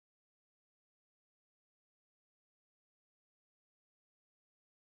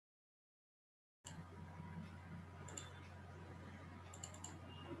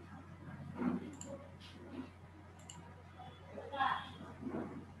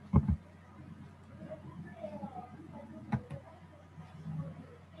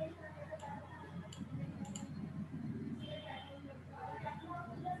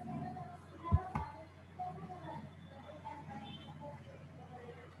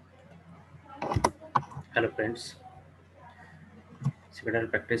Hello friends, Civil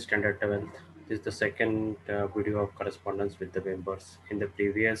Practice Standard 12th. This is the second video of correspondence with the members. In the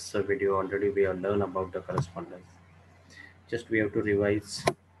previous video already we have learned about the correspondence. Just we have to revise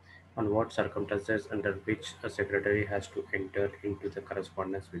on what circumstances under which a secretary has to enter into the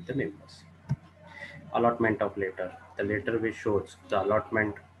correspondence with the members. Allotment of letter. The letter which shows the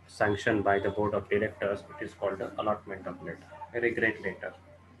allotment sanctioned by the board of directors, it is called the allotment of letter. Very great letter.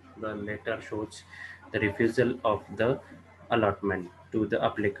 The letter shows the refusal of the allotment to the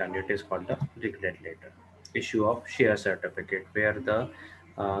applicant. It is called the regret letter. Issue of share certificate, where the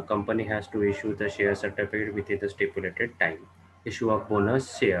company has to issue the share certificate within the stipulated time. Issue of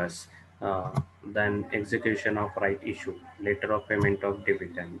bonus shares, then execution of right issue, letter of payment of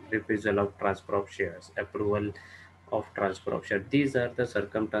dividend, refusal of transfer of shares, approval of transfer of shares. These are the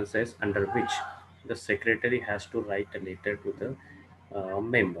circumstances under which the secretary has to write a letter to the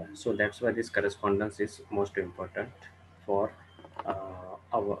member. So that's why this correspondence is most important for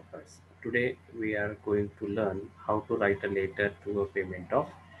our workers. Today we are going to learn how to write a letter to a payment of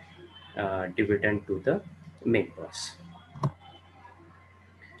dividend to the members.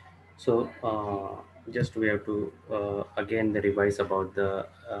 So just we have to again revise about the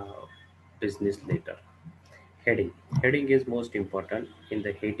business letter. Heading. Heading is most important. In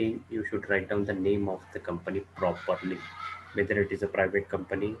the heading, you should write down the name of the company properly, whether it is a private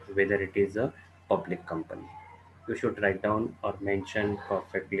company, whether it is a public company. You should write down or mention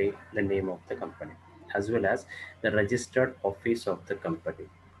perfectly the name of the company, as well as the registered office of the company.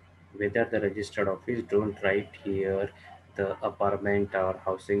 Whether the registered office, don't write here the apartment or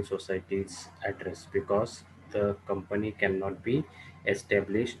housing society's address, because the company cannot be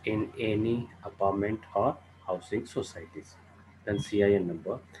established in any apartment or housing societies. Then CIN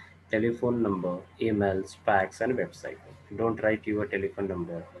number, telephone number, emails, fax and website. Don't write your telephone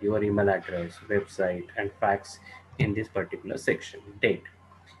number, your email address, website and fax in this particular section. Date,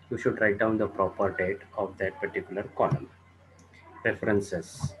 you should write down the proper date of that particular column.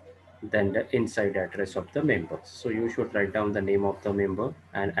 Preferences, then the inside address of the members. So you should write down the name of the member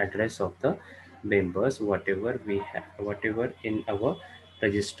and address of the members, whatever we have, whatever in our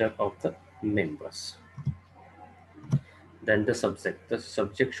register of the members. Then the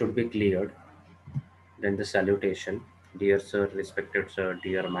subject should be cleared. Then the salutation, dear sir, respected sir,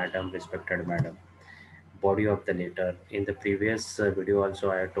 dear madam, respected madam. Body of the letter. In the previous video also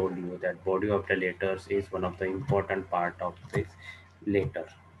I told you that body of the letters is one of the important part of this letter.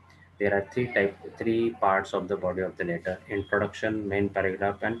 There are three parts of the body of the letter: introduction, main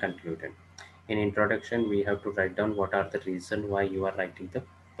paragraph, and conclusion. In introduction, we have to write down what are the reason why you are writing the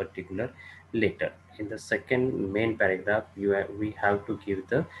particular letter. In the second main paragraph, we have to give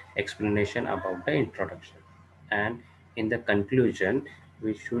the explanation about the introduction. And in the conclusion,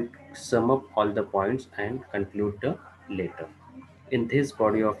 we should sum up all the points and conclude the letter. In this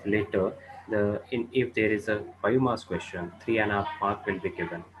body of letter, if there is a 5 marks question, 3.5 mark will be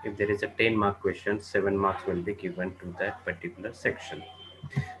given. If there is a 10 mark question, 7 marks will be given to that particular section,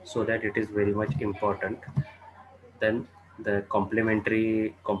 so that it is very much important. Then the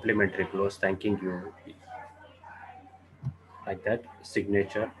complimentary clause thanking you, like that.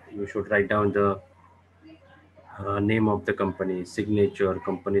 Signature, you should write down the name of the company, signature,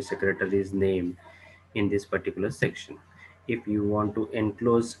 company secretary's name in this particular section. If you want to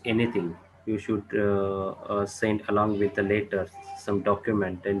enclose anything, you should send along with the letter some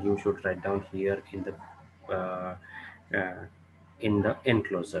document, and you should write down here uh, uh, in the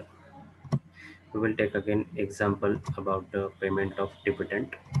enclosure. We will take again example about the payment of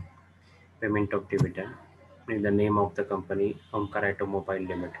dividend. Payment of dividend. In the name of the company, Omkar Automobile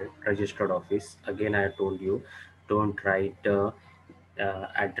Limited, registered office. Again, I told you, don't write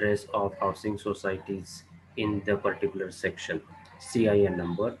address of housing societies in the particular section. CIN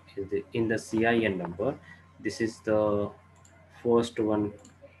number, in the CIN number, this is the first one.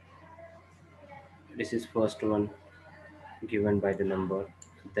 This is first one given by the number.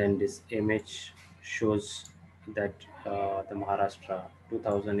 Then this image shows that the Maharashtra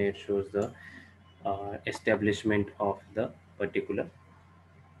 2008 shows the establishment of the particular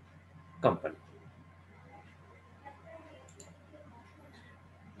company.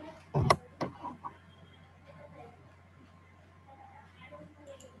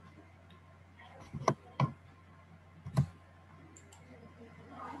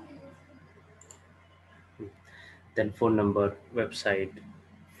 Then phone number, website,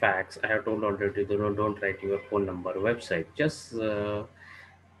 fax. I have told already, don't write your phone number, website. Just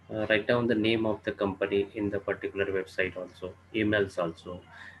write down the name of the company in the particular website also, emails also.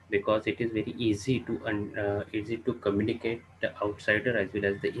 because it is very easy to communicate the outsider as well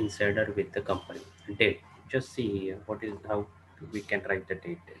as the insider with the company. Date, just see here what is how we can write the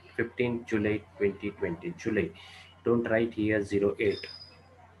date. 15 July 2020, July. Don't write here 08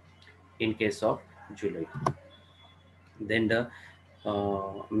 in case of July. Then the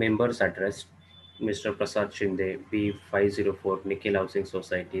member's address, Mr. Prasad Shinde, B504, Nikhil Housing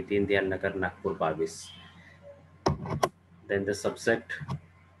Society, Dindiyal Nagar, Nagpur 22. Then the subject,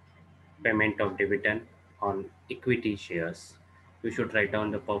 payment of dividend on equity shares. You should write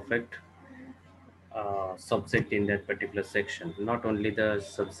down the perfect subject in that particular section. Not only the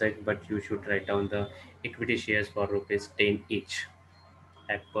subject, but you should write down the equity shares for rupees 10 each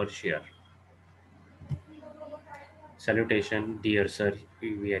at per share. Salutation, dear sir,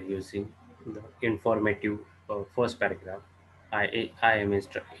 we are using the informative first paragraph. I am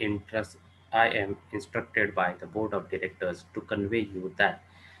I am instructed by the board of directors to convey you that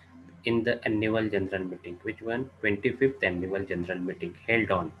in the annual general meeting, which one? 25th annual general meeting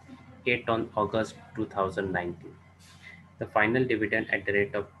held on 8 on August 2019. The final dividend at the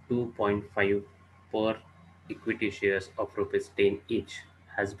rate of 2.5 per equity shares of rupees 10 each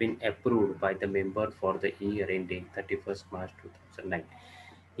has been approved by the member for the year ending 31st March 2009.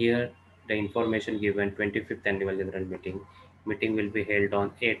 Here, the information given 25th annual general meeting will be held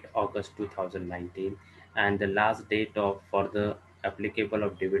on 8 August 2019, and the last date of for the applicable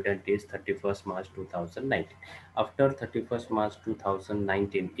of dividend is 31st March 2019. After 31st March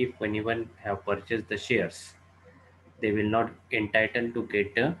 2019, if anyone have purchased the shares, they will not entitled to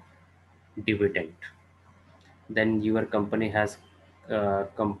get a dividend. Then your company has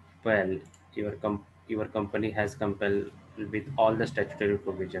compelled your company has compelled with all the statutory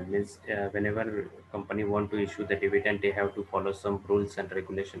provision. Means whenever company want to issue the dividend, they have to follow some rules and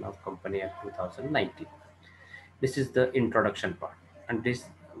regulation of company act 2019. This is the introduction part, and this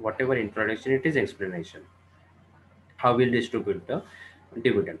whatever introduction, it is explanation how we'll distribute the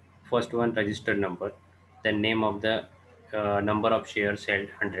dividend. First one, registered number, then name of the number of shares held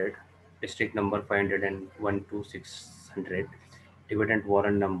 100, district number 501 to 600, dividend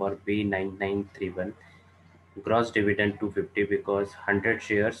warrant number B9931, gross dividend 250 because 100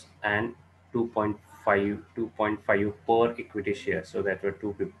 shares and 2.5 per equity share, so that were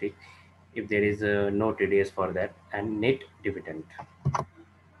 250 if there is no TDS for that, and net dividend.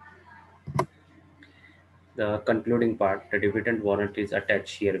 The concluding part, the dividend warrant is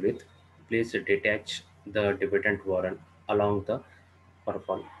attached herewith. Please detach the dividend warrant along the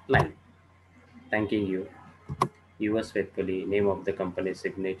purple line. Thanking you. Yours faithfully, name of the company,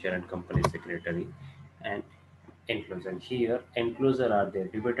 signature and company secretary, and enclosure. Here, enclosure are there.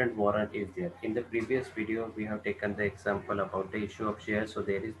 Dividend warrant is there. In the previous video, we have taken the example about the issue of shares, so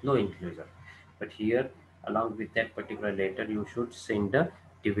there is no enclosure. But here, along with that particular letter, you should send the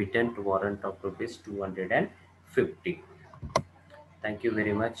dividend warrant of rupees 250. Thank you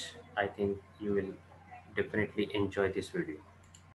very much. I think you will definitely enjoy this video.